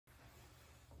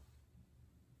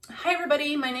Hi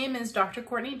everybody, my name is Dr.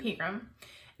 Courtney Pegram,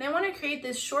 and I want to create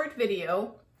this short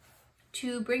video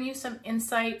to bring you some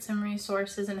insights, some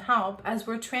resources, and help as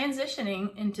we're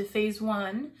transitioning into phase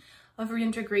 1 of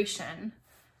reintegration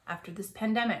after this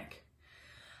pandemic.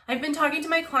 I've been talking to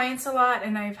my clients a lot,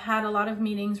 and I've had a lot of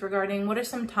meetings regarding what are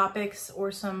some topics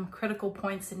or some critical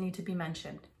points that need to be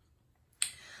mentioned.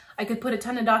 I could put a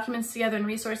ton of documents together and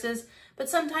resources, but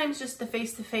sometimes just the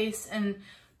face-to-face and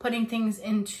putting things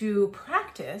into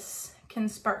practice can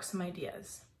spark some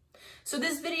ideas. So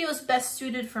this video is best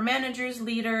suited for managers,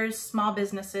 leaders, small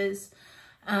businesses.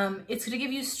 It's going to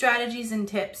give you strategies and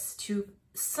tips to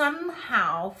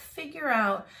somehow figure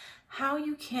out how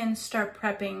you can start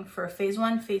prepping for phase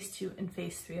 1, phase 2, and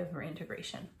phase 3 of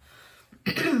reintegration.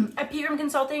 At Pegram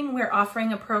Consulting, we're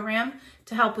offering a program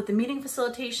to help with the meeting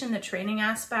facilitation, the training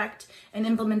aspect, and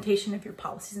implementation of your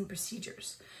policies and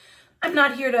procedures. I'm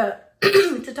not here to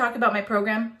to talk about my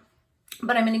program,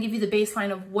 but I'm going to give you the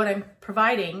baseline of what I'm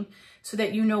providing so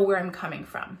that you know where I'm coming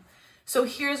from. So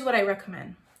here's what I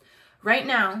recommend. Right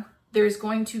now, there's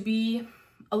going to be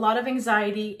a lot of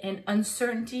anxiety, and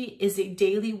uncertainty is a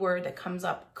daily word that comes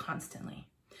up constantly.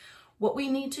 What we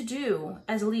need to do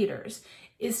as leaders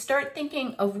is start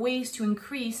thinking of ways to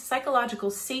increase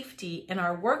psychological safety in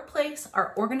our workplace,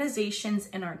 our organizations,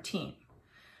 and our team.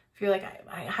 If you're like,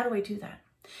 how do I do that?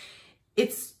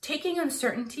 It's taking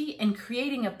uncertainty and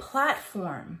creating a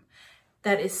platform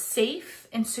that is safe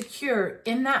and secure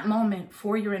in that moment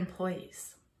for your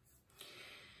employees.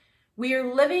 We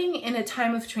are living in a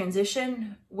time of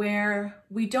transition where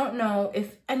we don't know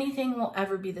if anything will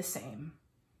ever be the same.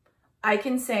 I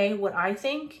can say what I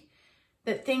think,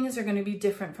 that things are going to be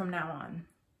different from now on.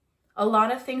 A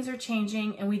lot of things are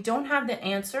changing and we don't have the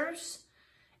answers.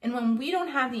 And when we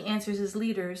don't have the answers as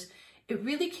leaders, it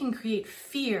really can create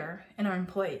fear in our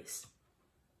employees.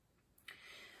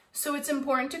 So it's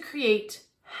important to create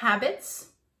habits,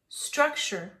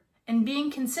 structure, and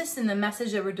being consistent in the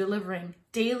message that we're delivering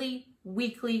daily,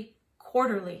 weekly,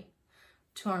 quarterly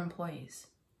to our employees.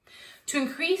 To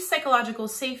increase psychological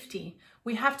safety,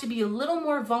 we have to be a little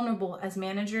more vulnerable as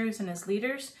managers and as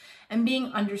leaders and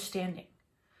being understanding.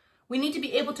 We need to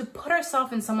be able to put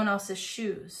ourselves in someone else's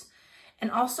shoes and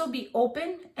also be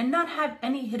open and not have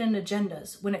any hidden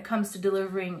agendas when it comes to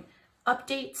delivering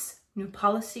updates, new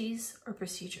policies, or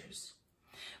procedures.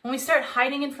 When we start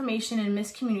hiding information and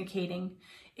miscommunicating,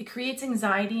 it creates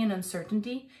anxiety and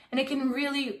uncertainty, and it can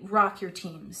really rock your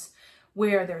teams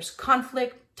where there's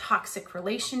conflict, toxic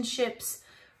relationships,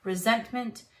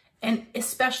 resentment, and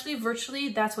especially virtually,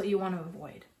 that's what you want to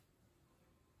avoid.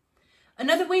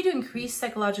 Another way to increase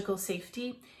psychological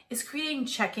safety is creating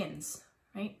check-ins,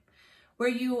 right? Where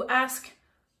you ask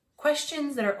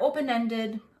questions that are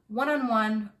open-ended,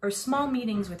 one-on-one, or small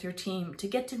meetings with your team to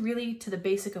get to really to the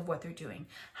basic of what they're doing.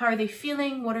 How are they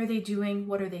feeling? What are they doing?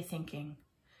 What are they thinking?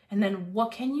 And then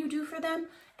what can you do for them?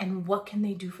 And what can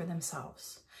they do for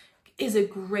themselves? Is a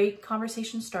great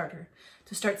conversation starter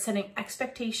to start setting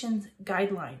expectations,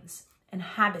 guidelines, and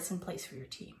habits in place for your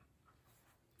team.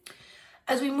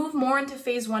 As we move more into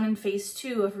phase 1 and phase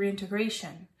 2 of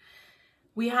reintegration,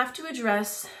 we have to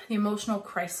address the emotional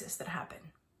crisis that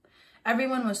happened.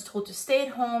 Everyone was told to stay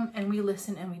at home, and we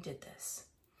listened and we did this.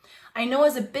 I know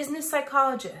as a business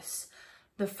psychologist,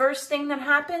 the first thing that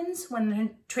happens when the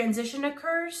transition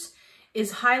occurs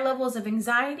is high levels of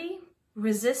anxiety,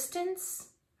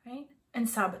 resistance, right, and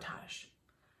sabotage.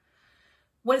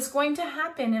 What is going to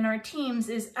happen in our teams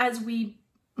is as we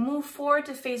move forward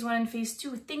to phase 1 and phase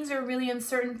 2, things are really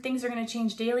uncertain, things are going to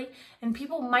change daily, and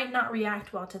people might not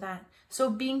react well to that. So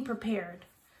being prepared.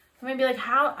 You might be like,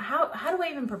 how do I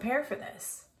even prepare for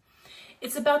this?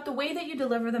 It's about the way that you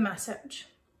deliver the message.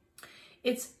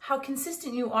 It's how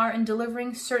consistent you are in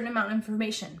delivering certain amount of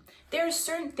information. There are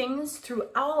certain things through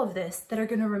all of this that are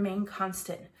going to remain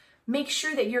constant. Make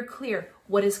sure that you're clear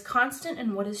what is constant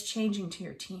and what is changing to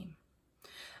your team.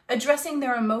 Addressing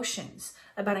their emotions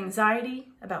about anxiety,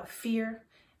 about fear,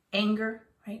 anger,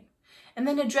 right? And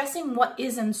then addressing what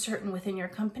is uncertain within your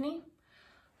company,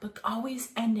 but always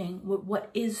ending with what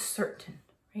is certain,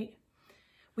 right?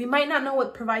 We might not know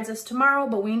what provides us tomorrow,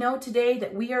 but we know today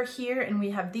that we are here and we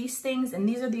have these things and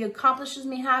these are the accomplishments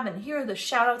we have and here are the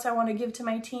shout outs I want to give to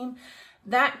my team.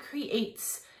 That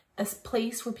creates a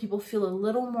place where people feel a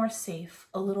little more safe,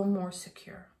 a little more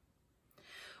secure.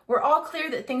 We're all clear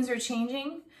that things are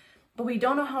changing, but we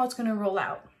don't know how it's going to roll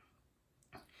out.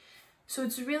 So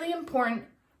it's really important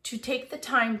to take the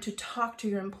time to talk to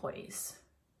your employees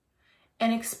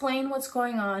and explain what's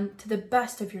going on to the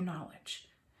best of your knowledge.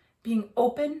 Being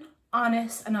open,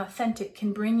 honest, and authentic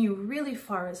can bring you really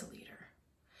far as a leader.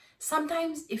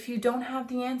 Sometimes if you don't have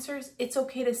the answers, it's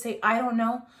okay to say, I don't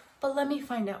know, but let me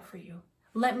find out for you.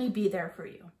 Let me be there for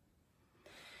you.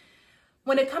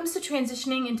 When it comes to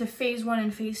transitioning into phase 1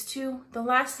 and phase 2, the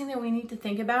last thing that we need to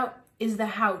think about is the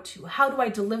how-to. How do I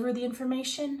deliver the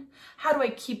information? How do I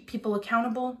keep people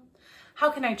accountable? How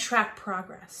can I track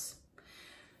progress?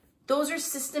 Those are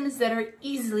systems that are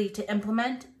easily to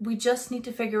implement. We just need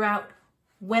to figure out,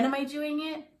 when am I doing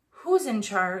it? Who's in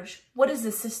charge? What does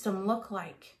the system look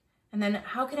like? And then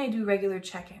how can I do regular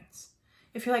check-ins?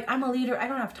 If you're like, I'm a leader, I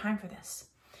don't have time for this.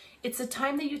 It's a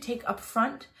time that you take up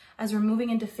front as we're moving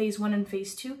into phase 1 and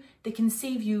phase 2 that can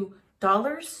save you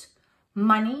dollars,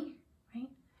 money, right,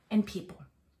 and people.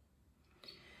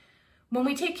 When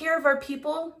we take care of our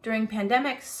people during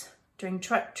pandemics, during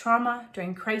trauma,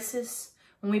 during crisis,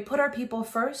 when we put our people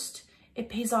first, it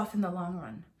pays off in the long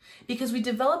run because we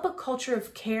develop a culture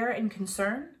of care and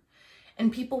concern,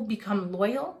 and people become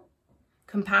loyal,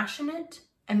 compassionate,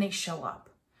 and they show up.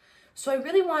 So I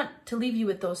really want to leave you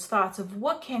with those thoughts of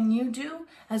what can you do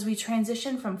as we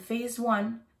transition from phase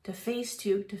 1 to phase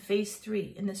 2 to phase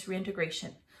 3 in this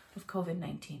reintegration of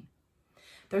COVID-19.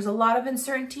 There's a lot of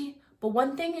uncertainty, but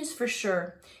one thing is for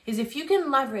sure, is if you can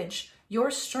leverage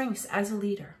your strengths as a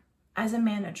leader, as a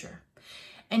manager,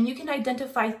 and you can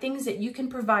identify things that you can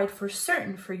provide for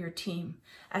certain for your team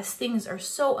as things are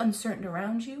so uncertain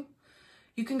around you,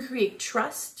 you can create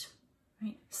trust,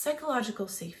 right, psychological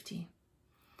safety,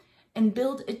 and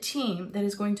build a team that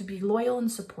is going to be loyal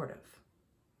and supportive.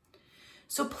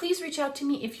 So please reach out to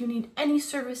me if you need any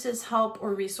services, help,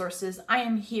 or resources. I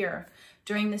am here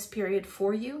during this period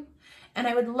for you, and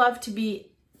I would love to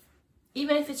be,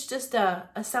 even if it's just a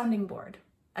sounding board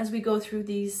as we go through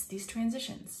these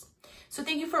transitions. So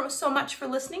thank you so much for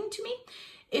listening to me.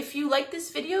 If you like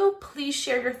this video, please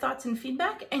share your thoughts and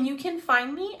feedback, and you can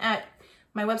find me at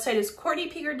my website is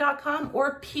CourtneyPeeger.com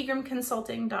or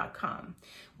PeegramConsulting.com.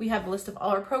 We have a list of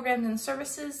all our programs and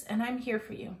services, and I'm here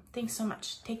for you. Thanks so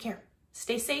much. Take care.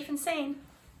 Stay safe and sane.